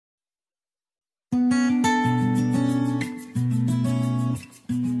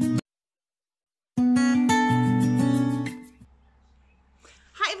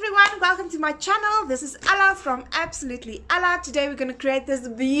my channel. This is Ella from Absolutely Ella. Today we're going to create this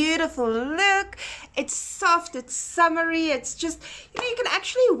beautiful look. It's soft, it's summery, it's just, you can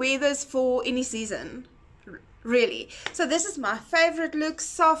actually wear this for any season, really. So this is my favorite look: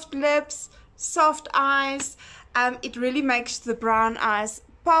 soft lips, soft eyes. It really makes the brown eyes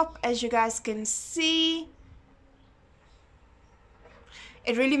pop, as you guys can see.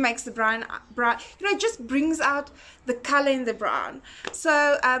 It really makes the brown, it just brings out the color in the brown.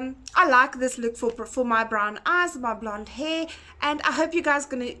 So I like this look for my brown eyes, my blonde hair, and I hope you guys are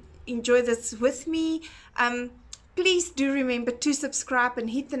going to enjoy this with me. Please do remember to subscribe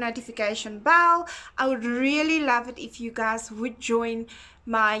and hit the notification bell. I would really love it if you guys would join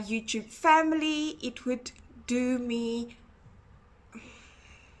my YouTube family. It would do me,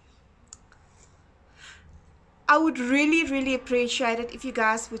 I would really appreciate it if you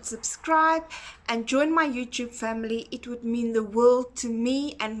guys would subscribe and join my YouTube family. It would mean the world to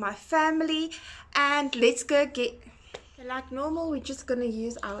me and my family. And let's go get, like normal, we're just going to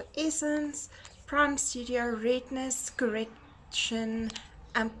use our Essence Prime Studio Redness Correction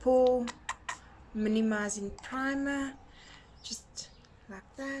and Pore Minimizing Primer, just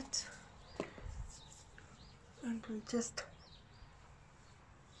like that. And we're just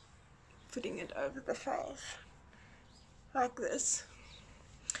putting it over the face like this.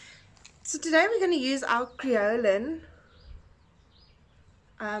 So today we're going to use our Kryolan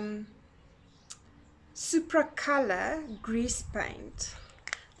Supra Color Grease Paint.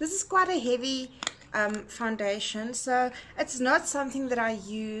 This is quite a heavy foundation, so it's not something that I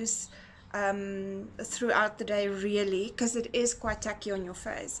use throughout the day really, because it is quite tacky on your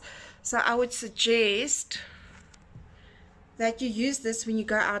face. So I would suggest that you use this when you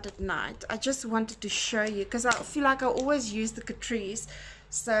go out at night. I just wanted to show you because I feel like I always use the Catrice.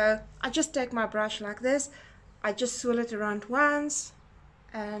 So I just take my brush like this, I just swirl it around once,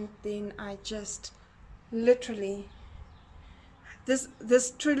 and then I just literally,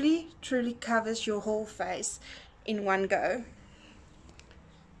 this truly covers your whole face in one go,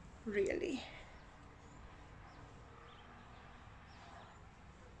 really.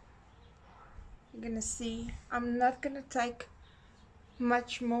 You're gonna see I'm not gonna take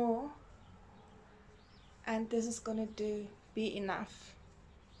much more, and this is gonna be enough.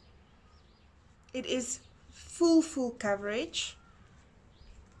 It is full coverage.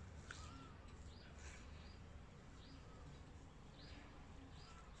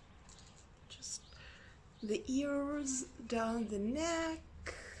 Just the ears, down the neck,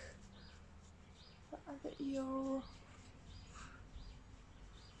 the other ear.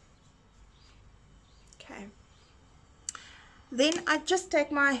 Okay. Then I just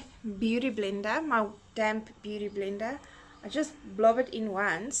take my beauty blender, my damp beauty blender. I just blob it in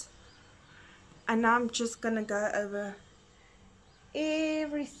once, and now I'm just gonna go over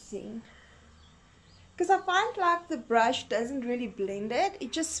everything, because I find like the brush doesn't really blend it.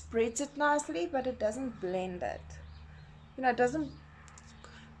 It just spreads it nicely, but it doesn't blend it. It doesn't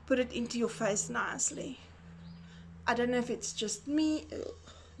put it into your face nicely. I don't know if it's just me. Ugh,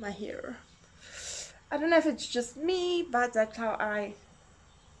 my hair. I don't know if it's just me, but that's how I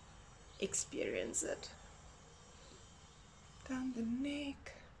experience it. Down the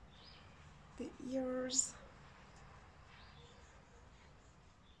neck, the ears.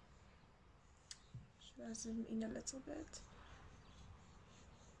 Should I zoom in a little bit?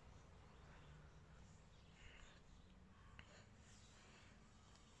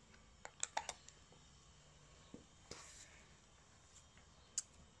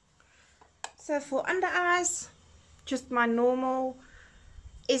 So for under eyes, just my normal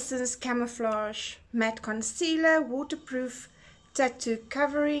Essence Camouflage Matte Concealer, waterproof tattoo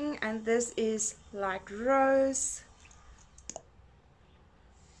covering, and this is Light Rose.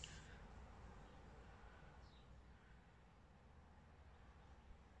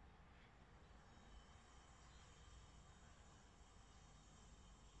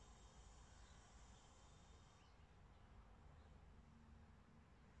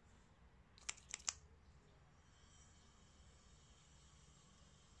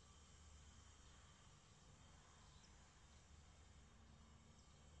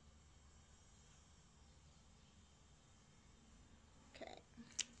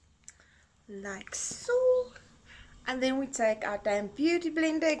 Like so, and then we take our damp beauty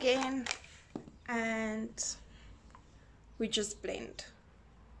blender again and we just blend.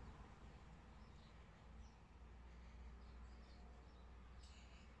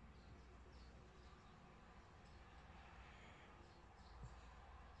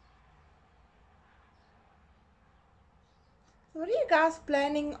 What are you guys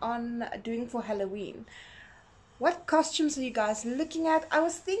planning on doing for Halloween? What costumes are you guys looking at? I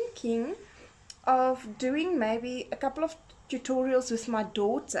was thinking of doing maybe a couple of tutorials with my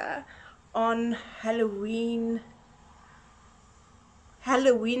daughter on Halloween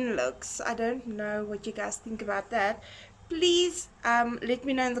looks. I don't know what you guys think about that. Please let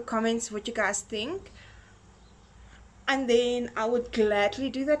me know in the comments what you guys think, and then I would gladly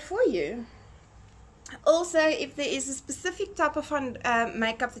do that for you. Also, if there is a specific type of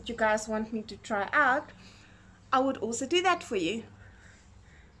makeup that you guys want me to try out, I would also do that for you.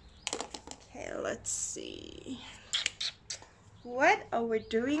 Okay, let's see. What are we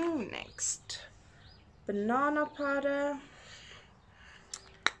doing next? Banana powder.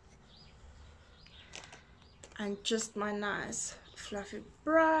 And just my nice fluffy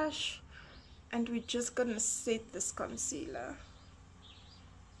brush. And we're just gonna set this concealer.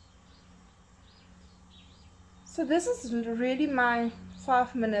 So this is really my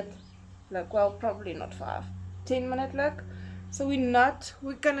 5-minute look. Well, probably not 5, 10-minute look. So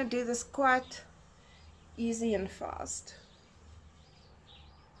we're gonna do this quite easy and fast.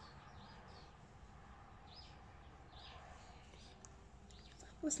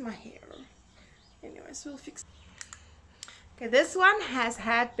 That was my hair. Anyways, we'll fix. Okay, this one has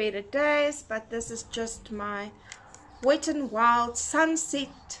had better days, but this is just my Wet n Wild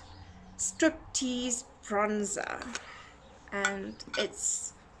Sunset Striptease bronzer, and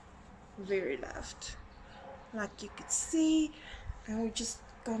it's very loved, like you could see. And we're just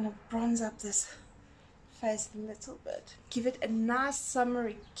gonna bronze up this face a little bit, give it a nice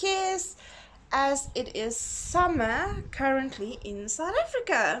summery kiss, as it is summer currently in South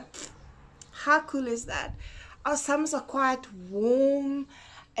Africa. How cool is that? Our summers are quite warm.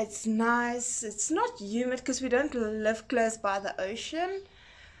 It's nice. It's not humid because we don't live close by the ocean,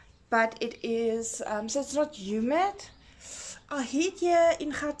 but it is, so it's not humid. Our heat here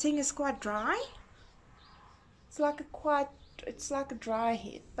in Gauteng is quite dry. It's like a dry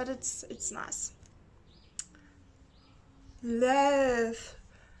heat, but it's nice.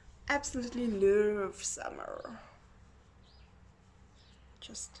 Absolutely love summer.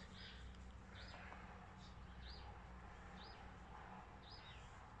 Just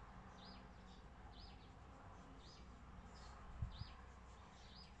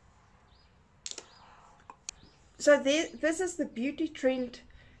so this is the Beauty Trend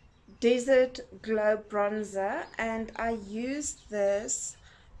Desert Glow bronzer, and I use this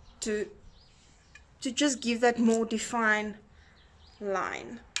to just give that more defined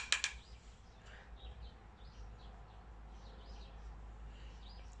line.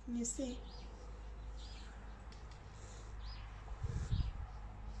 You see?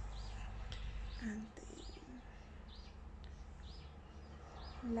 And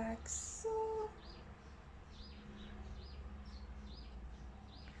then like so.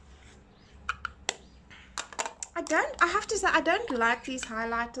 I have to say, I don't like these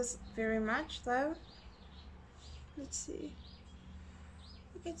highlighters very much though. Let's see.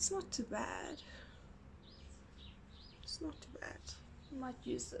 Okay, it's not too bad. It's not too bad. I might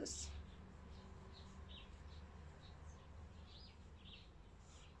use this.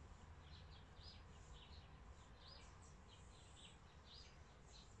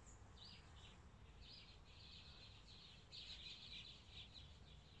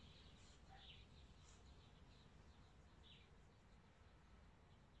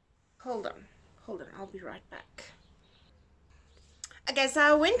 Hold on, I'll be right back. Okay, so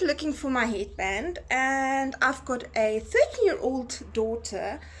I went looking for my headband, and I've got a 13-year-old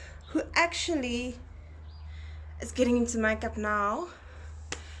daughter who actually is getting into makeup now.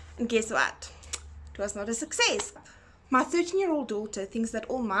 And guess what? It was not a success. My 13-year-old daughter thinks that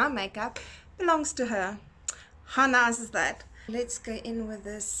all my makeup belongs to her. How nice is that? Let's go in with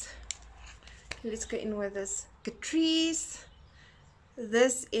this. Catrice.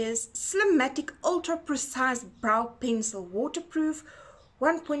 This is Slimatic Ultra Precise Brow Pencil, waterproof,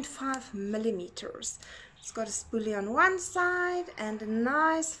 1.5 millimeters. It's got a spoolie on one side and a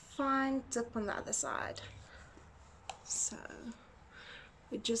nice fine tip on the other side. So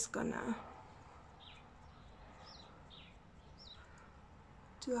we're just gonna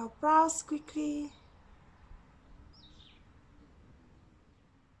do our brows quickly.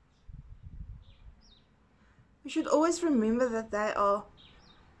 We should always remember that they are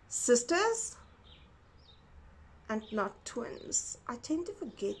sisters and not twins. I tend to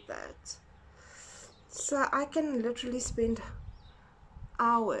forget that. So I can literally spend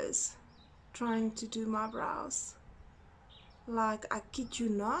hours trying to do my brows. Like, I kid you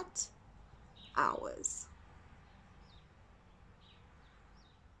not, hours.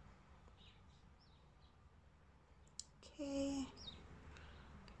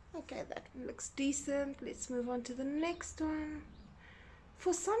 Okay, that one looks decent. Let's move on to the next one.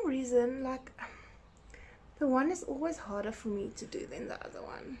 for some reason, like, the one is always harder for me to do than the other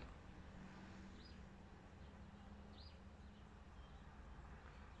one.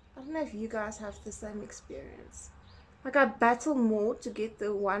 I don't know if you guys have the same experience. Like, I battle more to get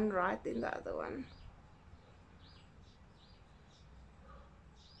the one right than the other one.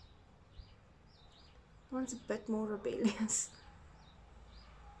 One's a bit more rebellious.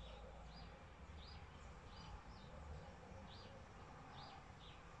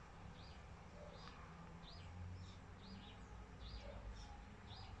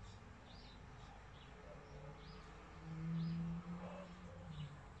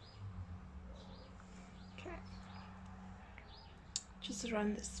 Okay. Just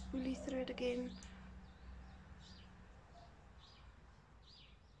run the spoolie thread again.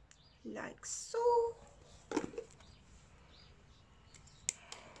 Like so.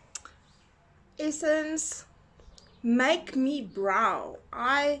 Essence Make Me Brow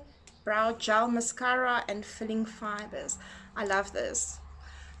Gel Mascara and Filling Fibers. I love this.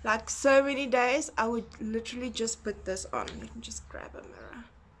 Like, so many days I would literally just put this on. Let me just grab a mirror.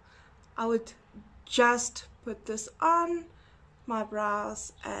 I would just put this on my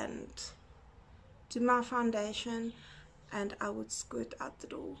brows and do my foundation, and I would squirt out the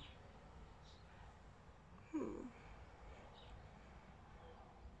door.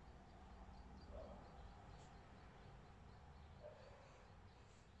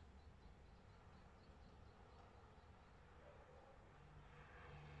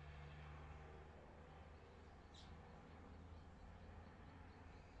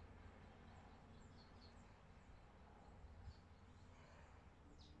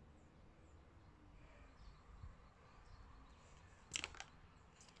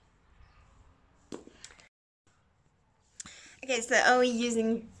 Okay, so are we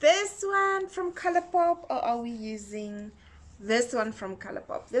using this one from Colourpop, or are we using this one from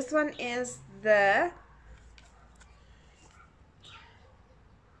Colourpop? This one is the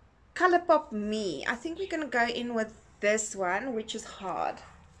Colourpop Me. I think we're going to go in with this one, which is hard.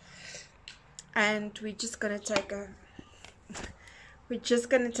 And we're just going to take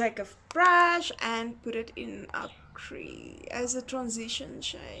a brush and put it in our crease as a transition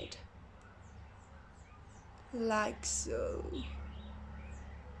shade. Like so.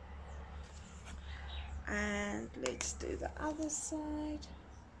 And let's do the other side.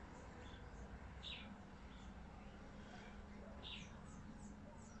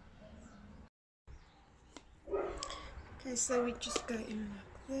 Okay, so we just go in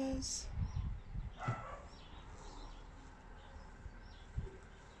like this.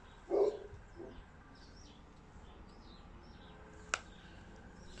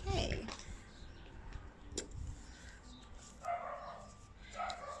 Okay.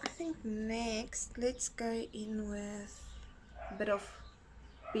 I think next, let's go in with a bit of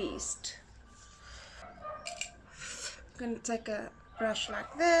Beast. I'm going to take a brush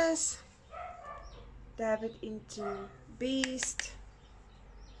like this, dab it into Beast.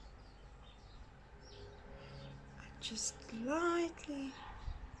 Just lightly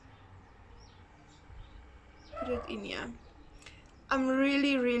put it in here. I'm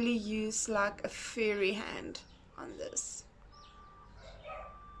really use like a fairy hand on this,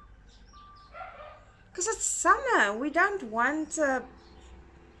 because it's summer. We don't want a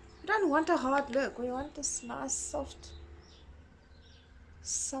hard look. We want this nice soft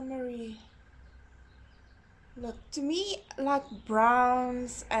summery look. To me, like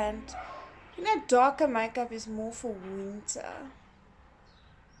browns and, you know, darker makeup is more for winter.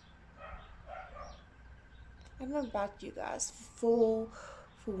 I don't know about you guys, for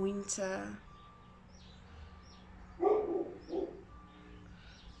winter.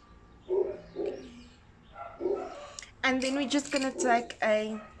 Okay. And then we're just gonna take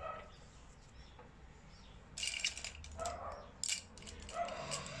a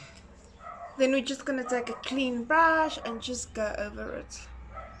clean brush and just go over it.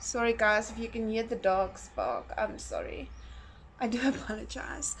 Sorry guys if you can hear the dogs bark. I'm sorry. I do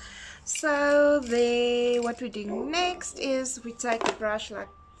apologize. So there, what we're doing next is we take a brush like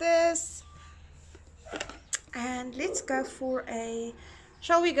this, and let's go for a,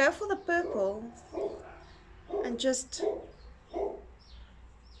 shall we go for the purple and just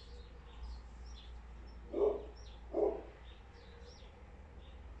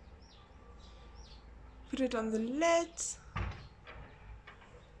put it on the lids.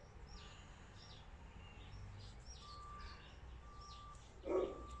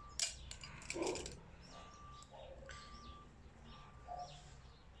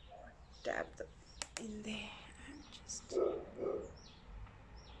 Dab them in there and just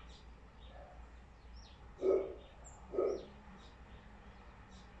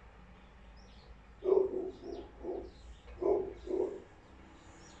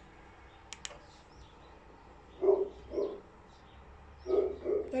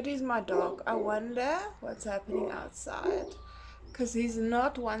That is my dog. I wonder what's happening outside. Because he's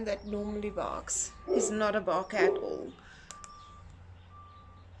not one that normally barks. He's not a barker at all.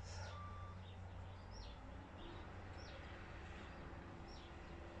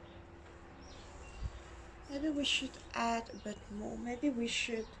 Maybe we should add a bit more. Maybe we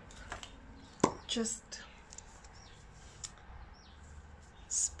should just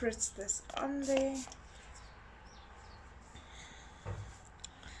spritz this on there.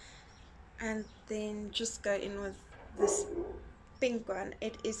 And then just go in with this pink one.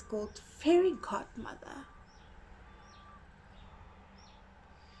 It is called Fairy Godmother.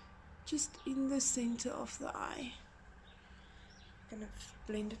 Just in the center of the eye. I'm gonna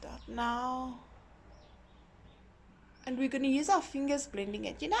blend it out now. And we're gonna use our fingers blending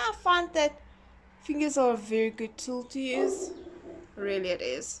it. You know, I find that fingers are a very good tool to use. Really it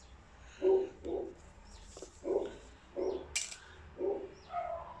is.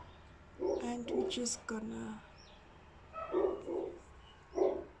 And we're just gonna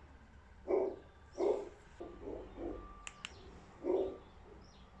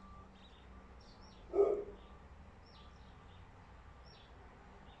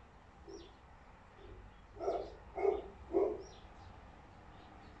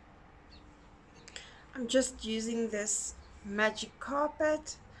I'm just using this magic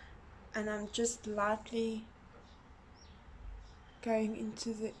carpet and I'm just lightly going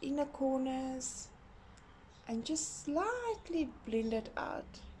into the inner corners and just slightly blend it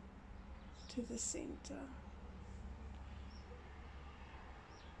out to the center.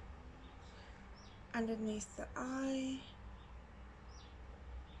 Underneath the eye.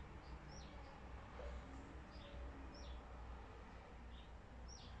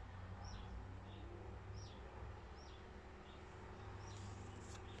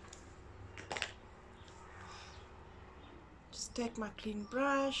 Take my clean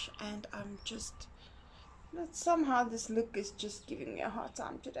brush and I'm just somehow this look is just giving me a hard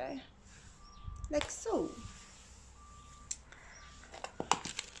time today, like so.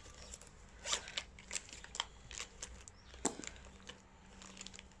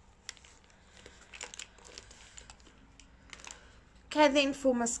 Okay, then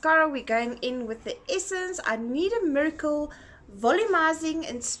for mascara we're going in with the Essence I Need a Miracle Volumizing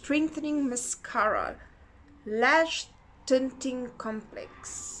and Strengthening Mascara Lash Tinting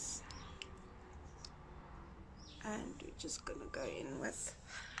Complex, and we're just gonna go in with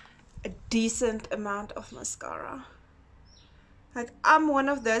a decent amount of mascara. Like, I'm one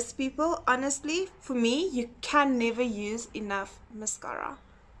of those people, honestly, for me you can never use enough mascara.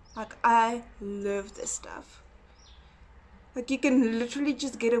 Like, I love this stuff. Like, you can literally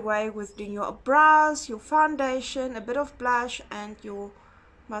just get away with doing your brows, your foundation, a bit of blush and your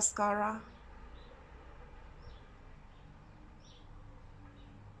mascara.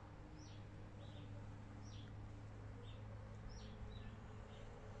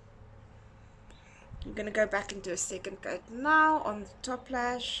 I'm going to go back into a second coat now on the top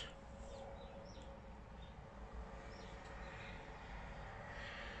lash.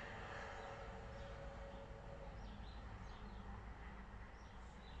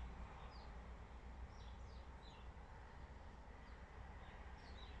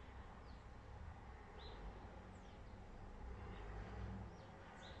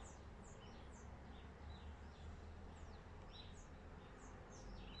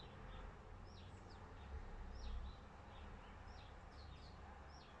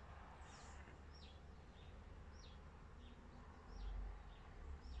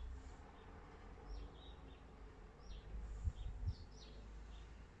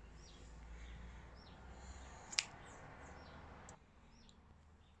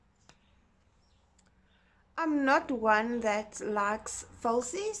 I'm not one that likes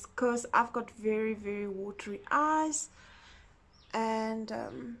falsies because I've got very, very watery eyes, and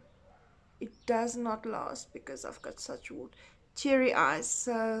it does not last because I've got such teary eyes.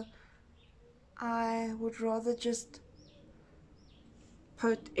 So I would rather just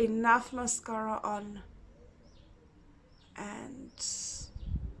put enough mascara on and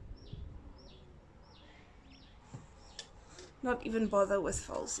not even bother with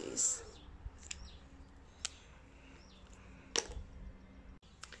falsies.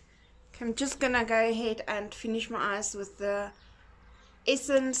 I'm just gonna go ahead and finish my eyes with the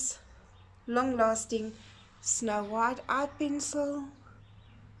Essence Long Lasting Snow White eye pencil,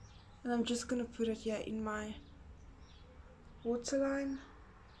 and I'm just gonna put it here in my waterline.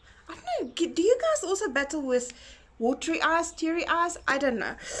 I don't know, do you guys also battle with watery eyes, teary eyes? I don't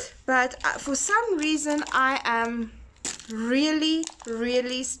know, but for some reason I am really,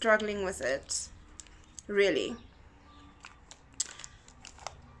 really struggling with it, really.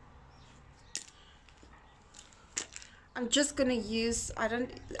 I'm just gonna use,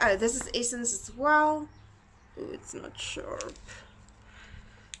 oh, this is essence as well. Oh, it's not sharp.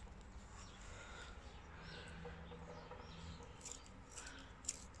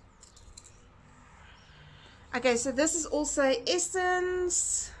 Okay, so this is also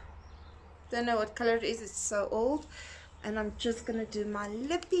essence. Don't know what color it is, it's so old. And I'm just gonna do my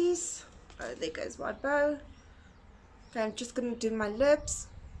lippies. Oh, there goes my bow. Okay, I'm just gonna do my lips.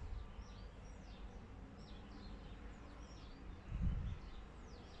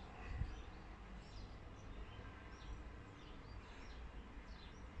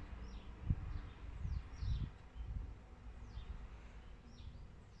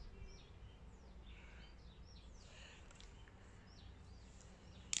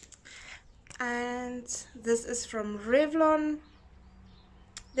 And this is from Revlon.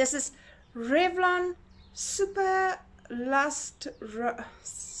 This is Revlon Super Lust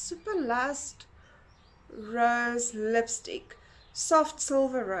Rose Lipstick, soft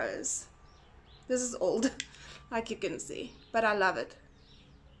silver rose. This is old, like you can see, but I love it,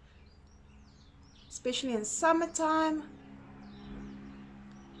 especially in summertime.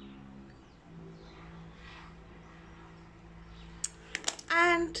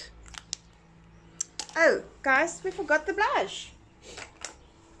 And oh guys, we forgot the blush.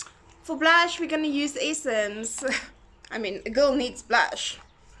 For blush, we're gonna use Essence. I mean, a girl needs blush.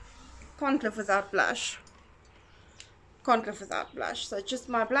 Can't live without blush. Can't live without blush. So just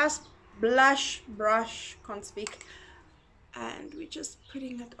my blush brush, can't speak. And we're just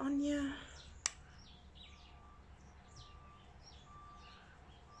putting it on here.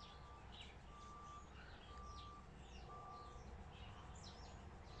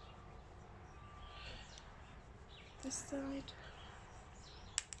 This side.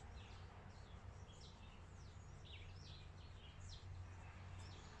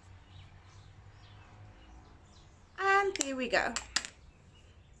 And there we go.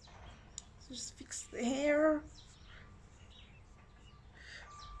 So just fix the hair.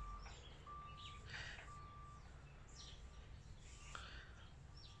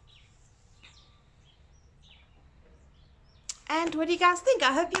 And what do you guys think?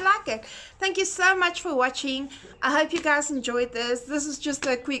 I hope you like it. Thank you so much for watching. I hope you guys enjoyed this. This is just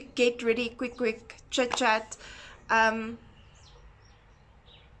a quick get ready, quick chit chat.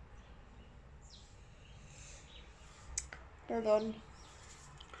 Hold on.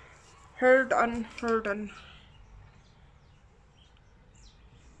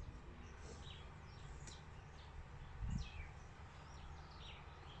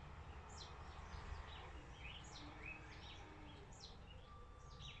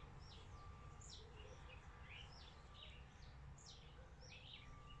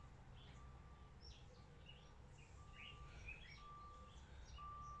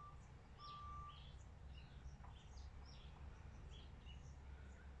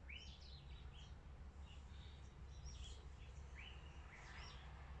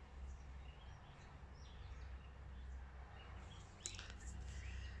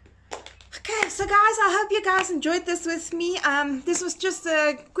 Okay, so guys, I hope you guys enjoyed this with me. This was just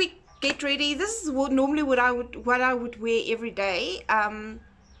a quick get ready. This is normally what I would wear every day. And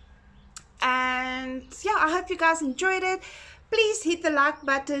yeah, I hope you guys enjoyed it. Please hit the like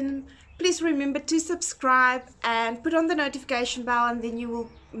button. Please remember to subscribe and put on the notification bell, and then you will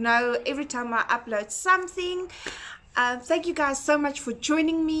know every time I upload something. Thank you guys so much for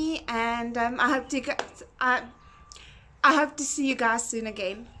joining me, and I hope to see you guys soon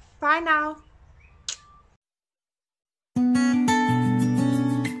again. Bye now.